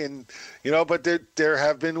way, and, but there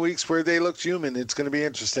have been weeks where they looked human. It's going to be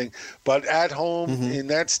interesting. But at home in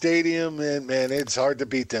that stadium, and man, it's hard to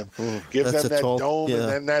beat them. Give them that dome and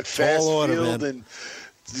then that fast field, and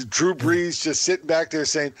Drew Brees just sitting back there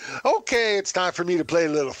saying, okay, it's time for me to play a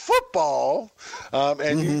little football.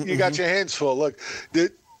 And you got your hands full. Look,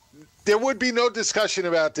 there would be no discussion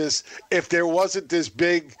about this if there wasn't this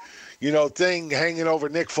big thing hanging over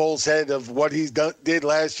Nick Foles' head of what he's did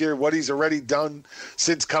last year, what he's already done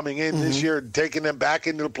since coming in this year, taking them back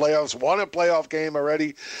into the playoffs, won a playoff game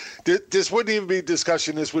already. This wouldn't even be a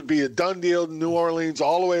discussion. This would be a done deal in New Orleans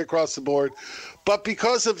all the way across the board. But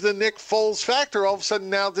because of the Nick Foles factor, all of a sudden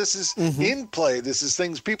now this is in play. This is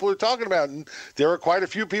things people are talking about. And there are quite a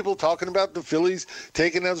few people talking about the Phillies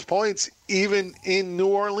taking those points, even in New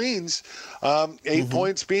Orleans. 8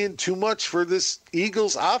 points being too much for this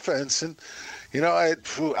Eagles offense. And, I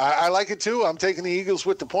like it too. I'm taking the Eagles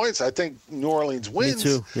with the points. I think New Orleans wins.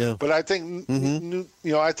 Me too, yeah. But I think,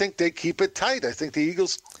 I think they keep it tight. I think the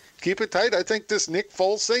Eagles keep it tight. I think this Nick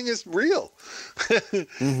Foles thing is real.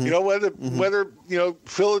 Whether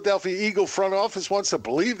Philadelphia Eagle front office wants to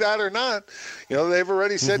believe that or not, they've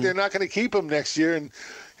already said they're not going to keep him next year. And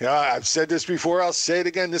I've said this before, I'll say it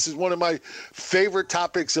again. This is one of my favorite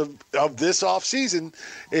topics of this offseason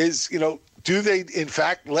is, do they, in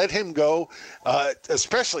fact, let him go,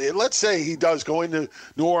 especially, let's say he does go into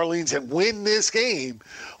New Orleans and win this game.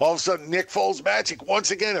 All of a sudden, Nick Foles' magic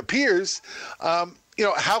once again appears.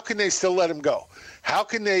 How can they still let him go? How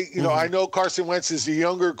can they, I know Carson Wentz is the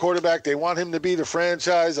younger quarterback. They want him to be the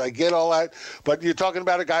franchise. I get all that. But you're talking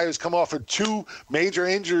about a guy who's come off of 2 major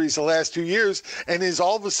injuries the last 2 years and is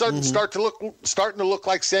all of a sudden starting to look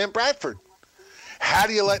like Sam Bradford. How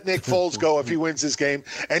do you let Nick Foles go if he wins this game?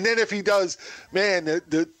 And then if he does, man,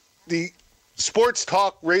 the sports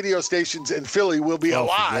talk radio stations in Philly will be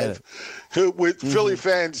alive with Philly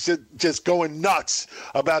fans just going nuts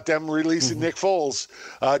about them releasing Nick Foles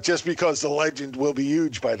just because the legend will be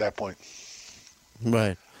huge by that point.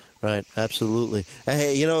 Right, absolutely.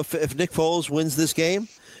 Hey, if Nick Foles wins this game,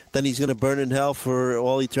 then he's going to burn in hell for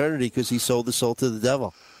all eternity because he sold his soul to the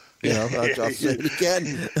devil. I'll say it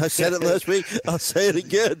again. I said it last week. I'll say it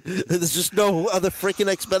again. There's just no other freaking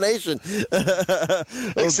explanation.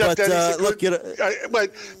 Except that he's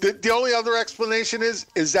but the only other explanation is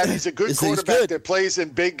that he's a good quarterback that plays in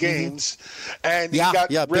big games, and he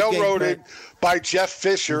got railroaded by Jeff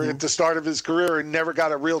Fisher at the start of his career and never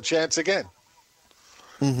got a real chance again.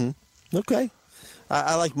 Okay.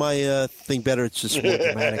 I like my thing better. It's just more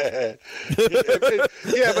dramatic. But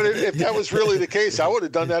if that was really the case, I would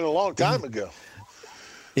have done that a long time ago.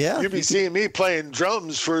 Yeah, you'd be seeing me playing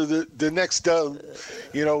drums for the next, I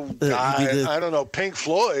don't know, Pink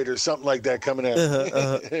Floyd or something like that coming out.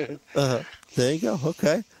 There you go.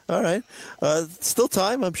 Okay. All right. Still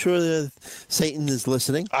time. I'm sure Satan is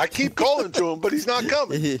listening. I keep calling to him, but he's not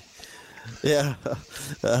coming. Yeah.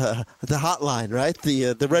 The hotline, right?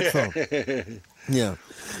 The red phone. Yeah.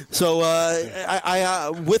 So I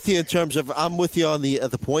with you in terms of I'm with you on the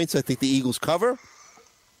points. I think the Eagles cover.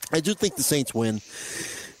 I do think the Saints win.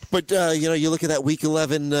 But, you look at that Week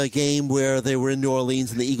 11 game where they were in New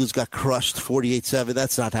Orleans and the Eagles got crushed 48-7.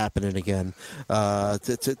 That's not happening again.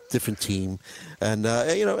 It's a different team. And,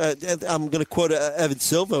 I'm going to quote Evan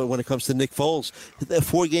Silva when it comes to Nick Foles.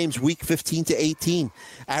 4 games, Week 15 to 18.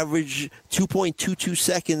 Average 2.22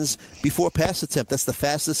 seconds before pass attempt. That's the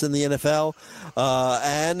fastest in the NFL.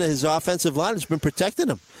 And his offensive line has been protecting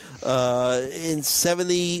him. In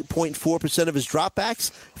 70.4% of his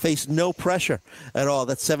dropbacks, faced no pressure at all.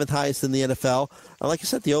 That's 7th highest in the NFL. Like I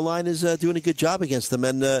said, the O-line is doing a good job against them.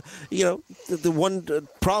 And, the one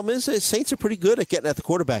problem is Saints are pretty good at getting at the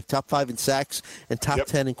quarterback. Top 5 in sacks and top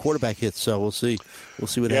 10 in quarterback hits. So we'll see. We'll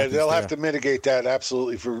see what happens. Yeah, they'll there. have to mitigate that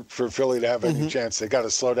absolutely for Philly to have any chance. They got to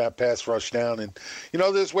slow that pass rush down. And,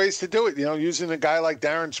 there's ways to do it. Using a guy like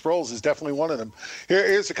Darren Sproles is definitely one of them.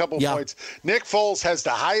 Here's a couple of points. Nick Foles has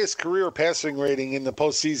the highest career passing rating in the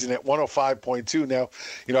postseason at 105.2. Now,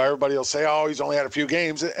 everybody will say, oh, he's only had a few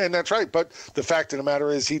games. And that's right. But the fact of the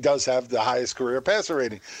matter is he does have the highest career passer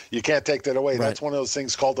rating. You can't take that away. Right. That's one of those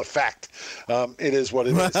things called a fact. It is what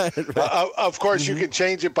it is. Right. Of course, you can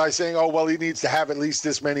change it by saying, oh, well, he needs to have at least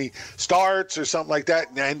this many starts or something like that,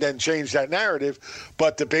 and then change that narrative.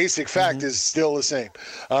 But the basic fact is still the same.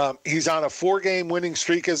 He's on a 4-game winning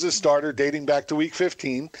streak as a starter dating back to Week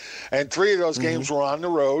 15, and 3 of those games were on the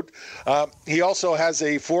road. He also has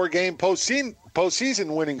a 4-game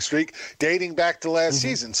postseason winning streak dating back to last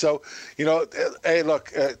season. So, hey,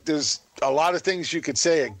 look, there's a lot of things you could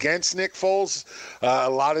say against Nick Foles. A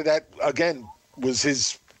lot of that, again, was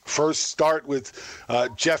his first start with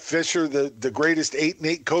Jeff Fisher, the greatest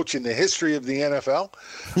 8-8 coach in the history of the NFL.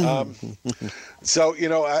 So,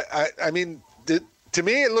 I mean, to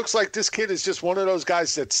me, it looks like this kid is just one of those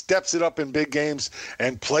guys that steps it up in big games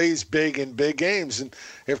and plays big in big games. And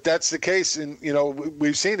if that's the case, and,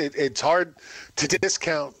 we've seen it, it's hard to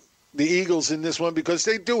discount the Eagles in this one because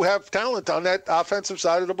they do have talent on that offensive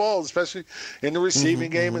side of the ball, especially in the receiving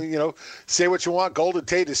game. And, say what you want, Golden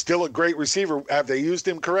Tate is still a great receiver. Have they used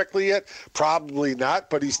him correctly yet? Probably not,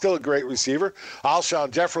 but he's still a great receiver.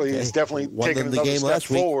 Alshon Jeffrey is definitely taking another step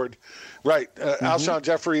forward. Right. Alshon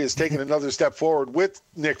Jeffrey is taking another step forward with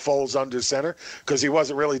Nick Foles under center because he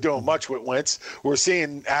wasn't really doing much with Wentz. We're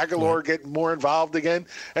seeing Aguilar getting more involved again.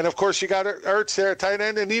 And, of course, you got Ertz there at tight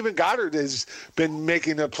end, and even Goddard has been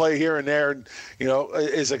making a play here and there and,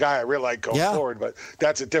 is a guy I really like going forward. But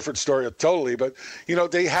that's a different story totally. But,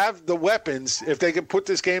 they have the weapons. If they can put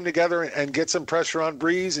this game together and get some pressure on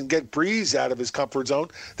Breeze and get Breeze out of his comfort zone,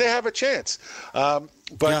 they have a chance.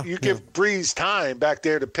 But you give Breeze time back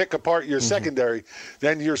there to pick apart your secondary,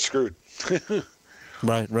 then you're screwed.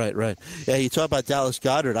 Right. Yeah, you talk about Dallas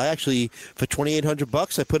Goedert. I actually, for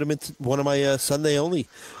 $2,800, I put him into one of my Sunday only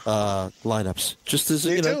lineups. Just as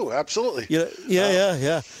Me too, absolutely.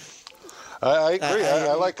 Yeah. I agree.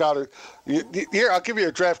 I like Goddard. Here, I'll give you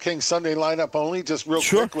a DraftKings Sunday lineup only, just real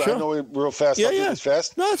quick. Sure. I know we're real fast. I'll do this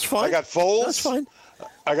fast. No, it's fine. I got Foles. That's fine.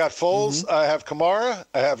 I got Foles. I have Kamara.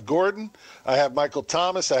 I have Gordon. I have Michael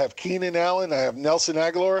Thomas. I have Keenan Allen. I have Nelson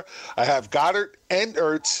Aguilar. I have Goddard and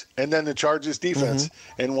Ertz, and then the Chargers defense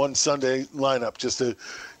in one Sunday lineup, just to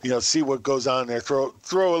see what goes on there. Throw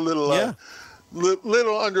a little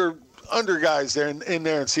little under guys there in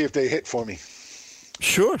there and see if they hit for me.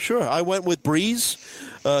 Sure. I went with Breeze,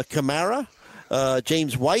 Kamara,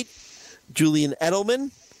 James White, Julian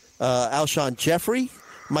Edelman, Alshon Jeffrey,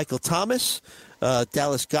 Michael Thomas,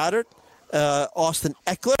 Dallas Goedert, Austin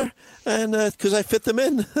Eckler, and because I fit them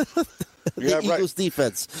in, the Eagles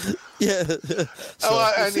defense. Yeah.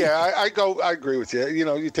 I agree with you.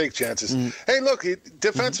 You take chances. Hey, look,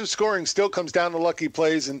 defensive scoring still comes down to lucky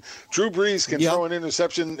plays, and Drew Brees can throw an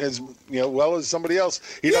interception as well as somebody else.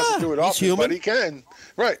 He doesn't do it often, but he can.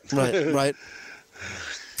 Right.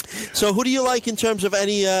 So who do you like in terms of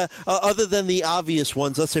any other than the obvious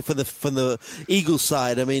ones? Let's say from the Eagles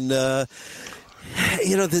side. I mean, the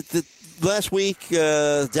last week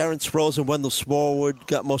Darren Sproles and Wendell Smallwood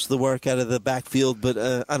got most of the work out of the backfield, but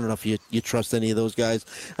I don't know if you trust any of those guys.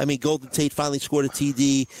 I mean, Golden Tate finally scored a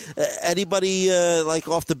TD. Anybody like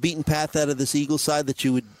off the beaten path out of this Eagles side that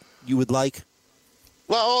you would like?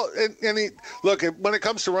 Well, look, when it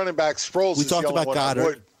comes to running backs, Sproles we is talked the only about one Goddard. I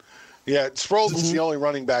would. Yeah, Sproles is the only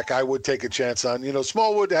running back I would take a chance on.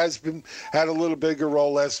 Smallwood has had a little bigger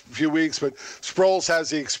role last few weeks, but Sproles has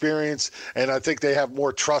the experience, and I think they have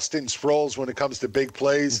more trust in Sproles when it comes to big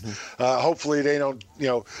plays. Hopefully they don't,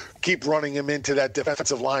 keep running him into that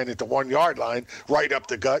defensive line at the 1-yard line, right up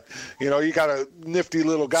the gut. You got a nifty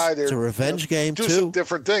little guy there. It's a revenge game, do too. Some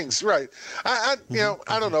different things, right. I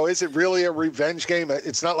don't know. Is it really a revenge game?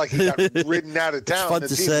 It's not like he got ridden out of town. Fun the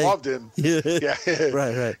to team say. loved him. Yeah.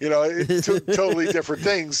 Right. totally different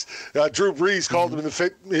things. Drew Brees called him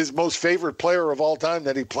his most favorite player of all time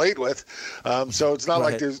that he played with. So it's not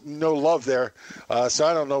like there's no love there. So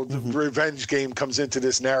I don't know. The revenge game comes into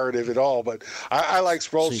this narrative at all. But I like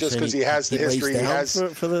Sproles just because he has the history. He has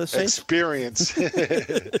for the experience.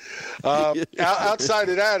 Outside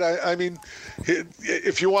of that, I mean,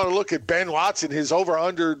 if you want to look at Ben Watson, his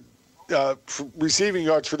over-under receiving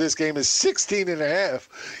yards for this game is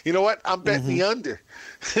 16.5. You know what? I'm betting the under.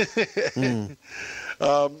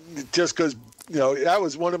 Just because, that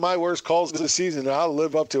was one of my worst calls of the season, and I'll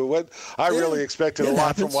live up to it. I really expected a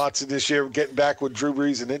lot from Watson this year, getting back with Drew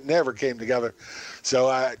Brees, and it never came together.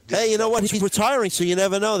 So hey, you know what? He's retiring, so you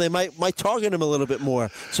never know. They might target him a little bit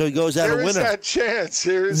more, so he goes out a winner. There is that chance.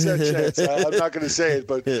 I'm not going to say it,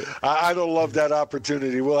 but I don't love that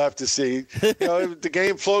opportunity. We'll have to see. If the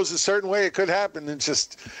game flows a certain way, it could happen. It's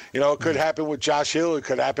just, it could happen with Josh Hill. It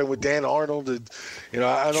could happen with Dan Arnold. I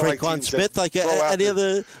don't Tre'Quan Smith, like any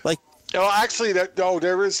other, like. Actually,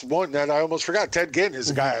 there is one that I almost forgot. Ted Ginn is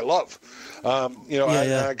a guy I love.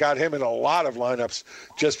 I got him in a lot of lineups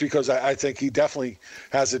just because I think he definitely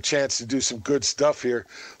has a chance to do some good stuff here.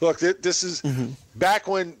 Look, this is back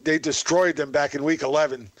when they destroyed them back in Week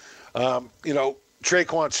 11.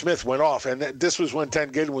 Tre'Quan Smith went off, and this was when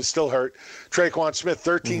Ted Ginn was still hurt. Tre'Quan Smith,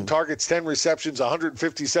 13 targets, 10 receptions,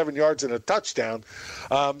 157 yards, and a touchdown.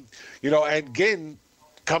 And Ginn,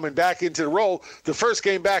 coming back into the role, the first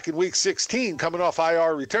game back in Week 16, coming off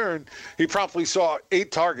IR return, he promptly saw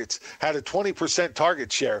 8 targets, had a 20%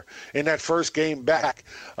 target share in that first game back.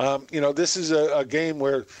 This is a game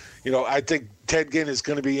where, I think Ted Ginn is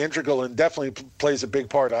going to be integral and definitely plays a big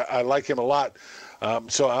part. I like him a lot.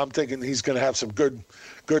 So I'm thinking he's going to have some good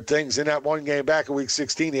things. In that one game back in Week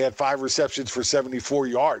 16, he had 5 receptions for 74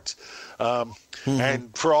 yards.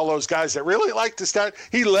 And for all those guys that really like to start,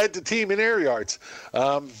 he led the team in air yards.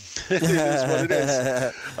 It is what it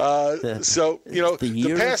is.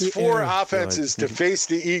 The past 4 offenses to face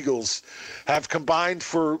the Eagles have combined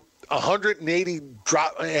for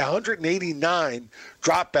 189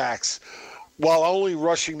 dropbacks while only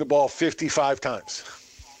rushing the ball 55 times.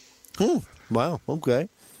 Wow, okay.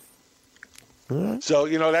 So,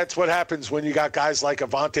 that's what happens when you got guys like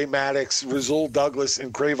Avonte Maddox, Rasul Douglas,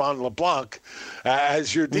 and Cravon LeBlanc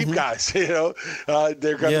as your deep guys. They're going to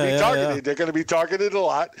be targeted. Yeah. They're going to be targeted a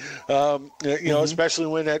lot, especially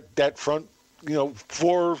when that front,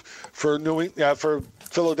 for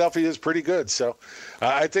Philadelphia is pretty good. So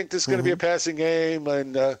I think this is going to be a passing game,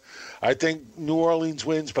 and I think New Orleans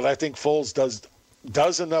wins, but I think Foles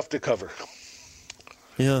does enough to cover.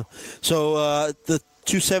 Yeah. So the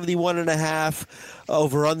 271.5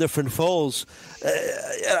 over under for Foles.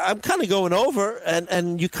 I'm kind of going over,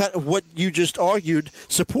 and what you just argued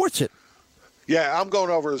supports it. Yeah, I'm going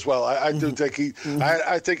over as well. I do think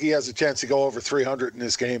I think he has a chance to go over 300 in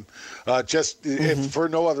this game. If for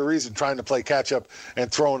no other reason, trying to play catch up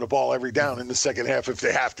and throwing the ball every down in the second half if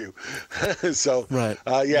they have to. So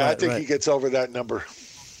I think he gets over that number.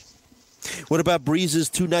 What about Breeze's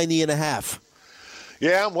 290.5?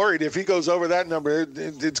 Yeah, I'm worried. If he goes over that number,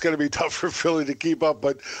 it's going to be tough for Philly to keep up,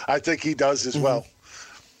 but I think he does as well.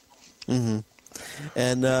 And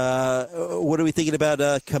what are we thinking about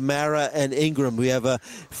Kamara and Ingram? We have a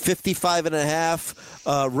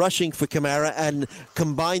 55.5 rushing for Kamara, and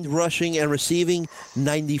combined rushing and receiving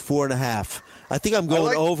 94.5. I think I'm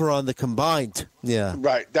going over on the combined. Yeah.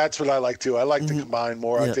 Right. That's what I like, too. I like the combined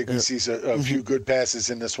more. I think he sees a few good passes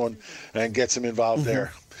in this one and gets him involved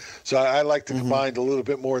there. So I like the combined a little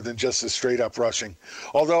bit more than just a straight-up rushing.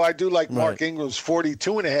 Although I do like Mark Ingram's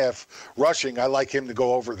 42.5 rushing. I like him to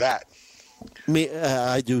go over that.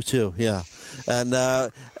 I do, too, yeah. And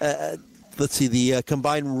let's see, the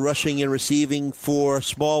combined rushing and receiving for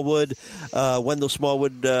Smallwood, Wendell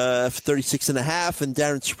Smallwood 36.5, and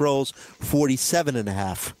Darren Sproles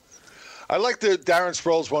 47.5. I like the Darren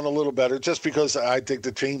Sproles one a little better just because I think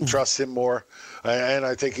the team trusts him more, and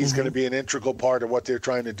I think he's going to be an integral part of what they're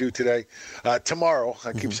trying to do today. Tomorrow,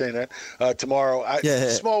 I keep saying that, tomorrow.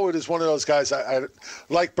 Smallwood is one of those guys, I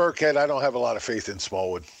like Burkhead, I don't have a lot of faith in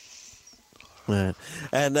Smallwood. Right.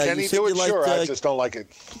 And, can he do it? Sure, I just don't like it.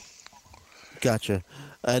 Gotcha.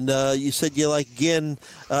 And you said you like Ginn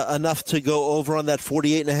enough to go over on that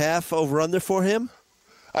 48.5 over-under for him?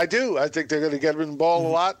 I do. I think they're going to get him the ball a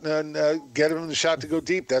lot and get him the shot to go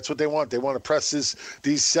deep. That's what they want. They want to press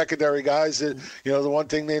these secondary guys. The one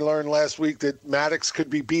thing they learned last week that Maddox could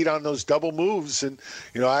be beat on those double moves, and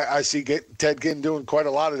I see Ted Ginn doing quite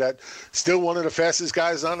a lot of that. Still one of the fastest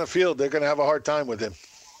guys on the field. They're going to have a hard time with him.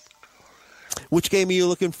 Which game are you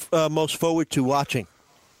looking most forward to watching?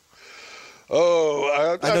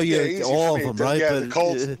 Oh, I know you're all of them, right? Yeah, but, the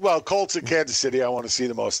Colts. Well, Colts and Kansas City, I want to see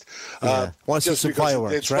the most. Want to see some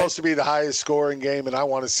fireworks, it's supposed to be the highest scoring game, and I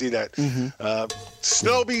want to see that.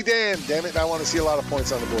 Snow be damned, damn it! I want to see a lot of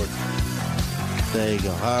points on the board. There you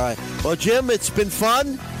go. All right. Well, Jim, it's been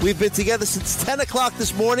fun. We've been together since 10 o'clock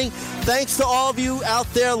this morning. Thanks to all of you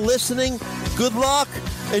out there listening. Good luck.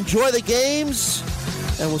 Enjoy the games,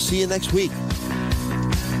 and we'll see you next week.